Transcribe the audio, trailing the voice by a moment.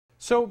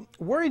So,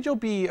 worried you'll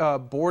be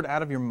bored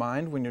out of your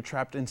mind when you're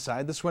trapped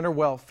inside this winter?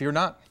 Well, fear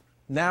not.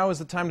 Now is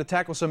the time to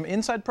tackle some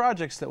inside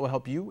projects that will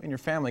help you and your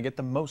family get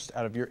the most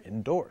out of your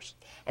indoors.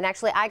 And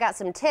actually, I got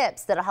some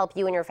tips that'll help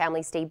you and your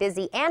family stay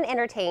busy and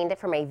entertained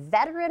from a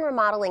veteran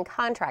remodeling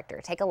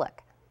contractor. Take a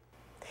look.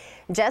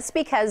 Just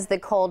because the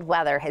cold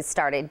weather has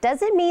started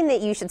doesn't mean that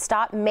you should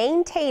stop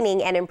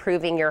maintaining and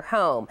improving your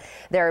home.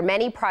 There are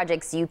many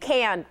projects you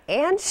can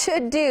and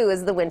should do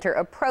as the winter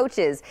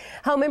approaches.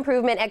 Home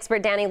improvement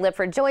expert Danny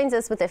Lipford joins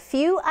us with a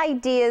few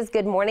ideas.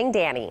 Good morning,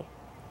 Danny.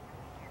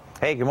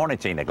 Hey, good morning,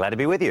 Tina. Glad to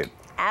be with you.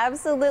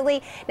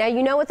 Absolutely. Now,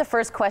 you know what the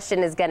first question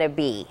is going to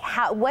be.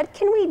 What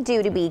can we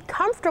do to be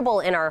comfortable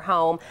in our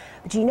home?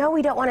 But you know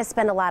we don't want to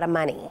spend a lot of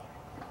money.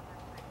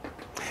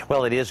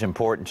 Well, it is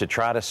important to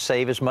try to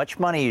save as much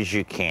money as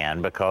you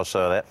can because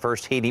that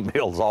first heating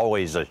bill is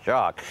always a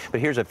shock. But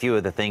here's a few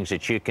of the things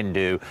that you can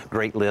do.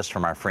 Great list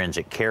from our friends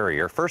at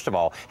Carrier. First of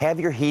all, have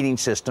your heating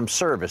system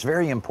serviced.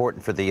 Very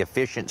important for the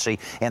efficiency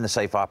and the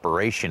safe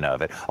operation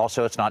of it.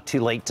 Also, it's not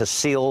too late to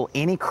seal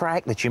any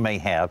crack that you may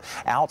have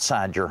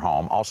outside your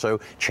home. Also,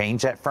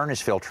 change that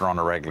furnace filter on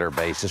a regular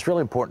basis.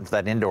 Really important for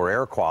that indoor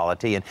air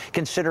quality, and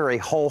consider a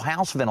whole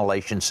house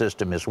ventilation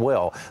system as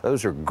well.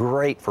 Those are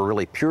great for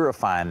really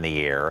purifying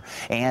the air.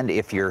 And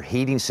if your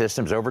heating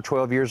system's over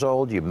 12 years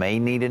old, you may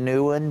need a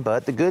new one.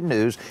 But the good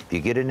news, if you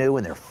get a new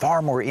one, they're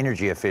far more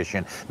energy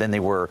efficient than they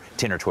were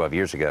 10 or 12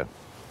 years ago.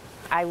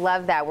 I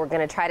love that. We're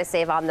going to try to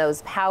save on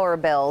those power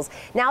bills.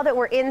 Now that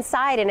we're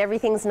inside and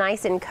everything's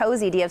nice and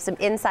cozy, do you have some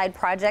inside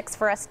projects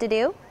for us to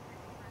do?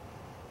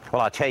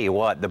 Well, I'll tell you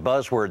what, the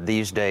buzzword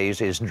these days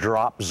is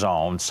drop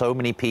zone. So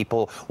many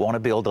people want to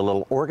build a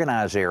little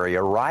organized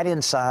area right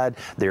inside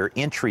their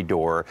entry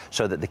door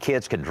so that the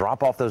kids can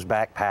drop off those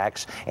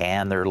backpacks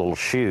and their little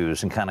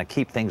shoes and kind of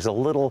keep things a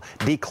little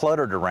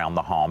decluttered around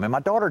the home. And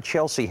my daughter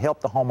Chelsea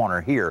helped the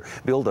homeowner here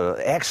build an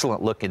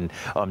excellent looking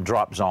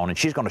drop zone, and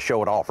she's going to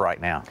show it off right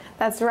now.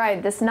 That's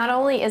right. This not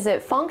only is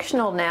it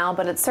functional now,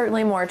 but it's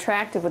certainly more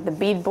attractive with the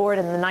beadboard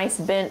and the nice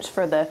bench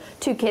for the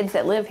two kids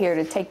that live here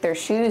to take their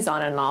shoes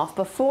on and off.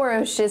 Before, it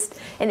was just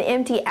an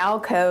empty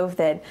alcove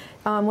that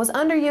was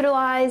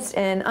underutilized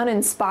and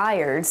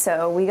uninspired,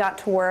 so we got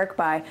to work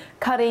by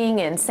cutting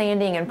and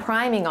sanding and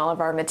priming all of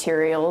our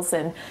materials,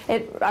 and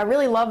I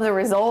really love the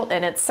result,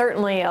 and it's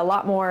certainly a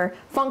lot more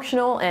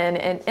functional and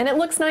it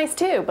looks nice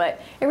too.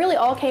 But it really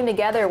all came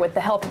together with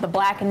the help of the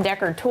Black &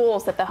 Decker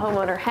tools that the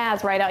homeowner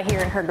has right out here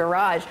in her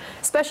garage,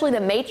 especially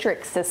the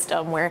matrix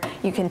system where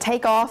you can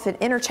take off an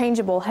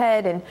interchangeable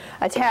head and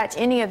attach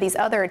any of these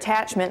other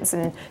attachments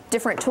and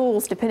different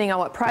tools depending on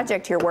what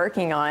project you're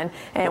working on.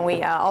 And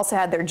we also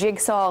had their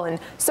jigsaw and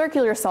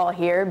circular saw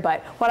here, but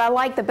what I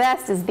like the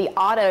best is the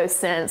auto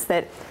sense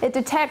that it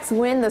detects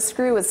when the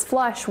screw is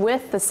flush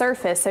with the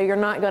surface, so you're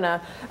not going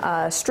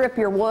to strip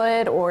your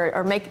wood or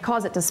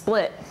cause it to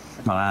split.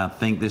 Well, I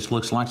think this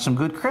looks like some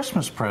good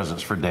Christmas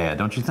presents for Dad,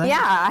 don't you think?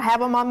 Yeah, I have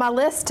them on my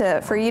list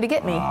for you to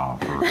get me. Oh,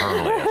 for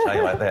her list. How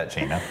you like that,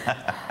 Gina?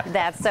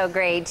 That's so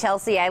great.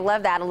 Chelsea, I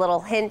love that. A little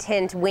hint,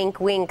 hint, wink,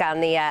 wink on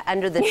the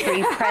under the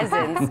tree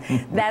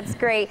presents. That's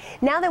great.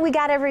 Now that we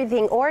got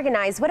everything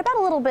organized, what about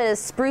a little bit of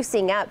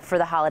sprucing up for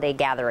the holiday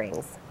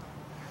gatherings?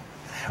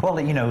 Well,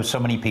 you know, so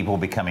many people will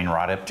be coming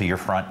right up to your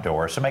front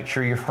door, so make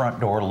sure your front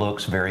door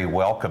looks very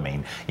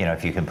welcoming. You know,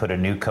 if you can put a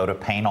new coat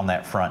of paint on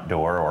that front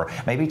door, or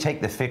maybe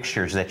take the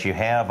fixtures that you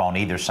have on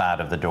either side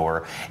of the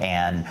door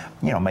and,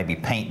 you know, maybe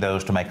paint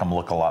those to make them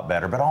look a lot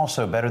better. But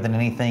also, better than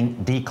anything,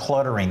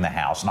 decluttering the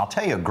house. And I'll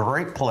tell you, a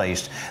great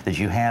place that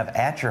you have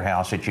at your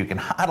house that you can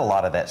hide a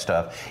lot of that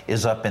stuff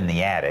is up in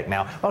the attic.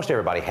 Now, most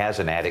everybody has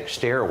an attic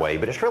stairway,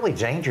 but it's really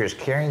dangerous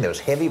carrying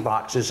those heavy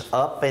boxes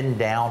up and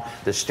down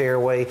the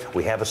stairway.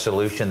 We have a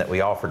solution that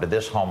we offer to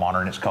this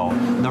homeowner, and it's called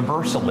the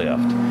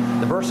VersaLift.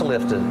 The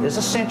VersaLift is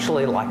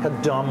essentially like a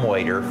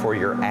dumbwaiter for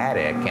your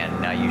attic, and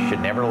now you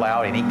should never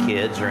allow any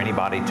kids or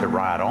anybody to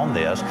ride on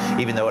this,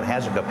 even though it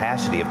has a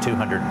capacity of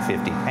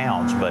 250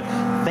 pounds. But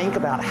think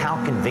about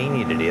how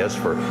convenient it is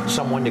for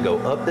someone to go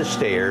up the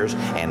stairs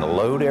and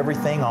load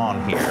everything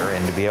on here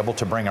and to be able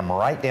to bring them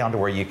right down to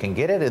where you can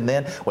get it. And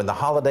then when the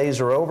holidays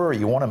are over, or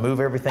you want to move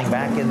everything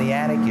back in the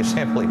attic, you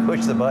simply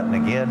push the button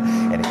again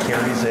and it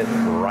carries it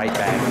right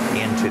back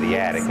into the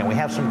attic. And we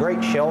have some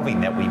great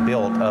shelving that we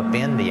built up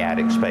in the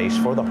attic space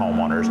for the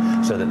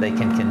homeowners so that they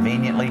can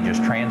conveniently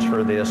just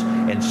transfer this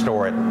and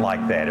store it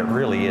like that. It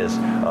really is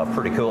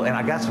pretty cool. And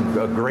I got some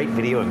great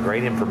video and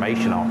great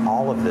information on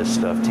all of this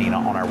stuff, Tina,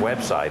 on our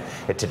website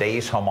at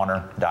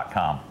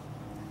todayshomeowner.com.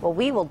 Well,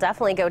 we will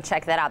definitely go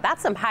check that out.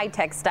 That's some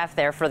high-tech stuff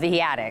there for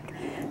the attic.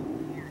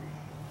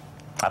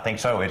 I think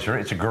so.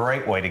 It's a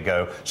great way to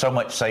go. So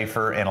much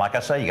safer. And like I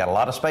say, you got a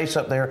lot of space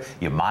up there.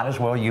 You might as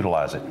well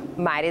utilize it.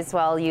 Might as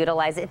well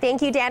utilize it.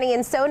 Thank you, Danny.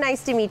 And so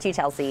nice to meet you,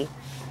 Chelsea.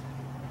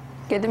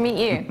 Good to meet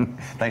you.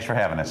 Thanks for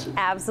having us.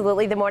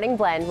 Absolutely. The Morning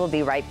Blend will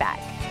be right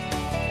back.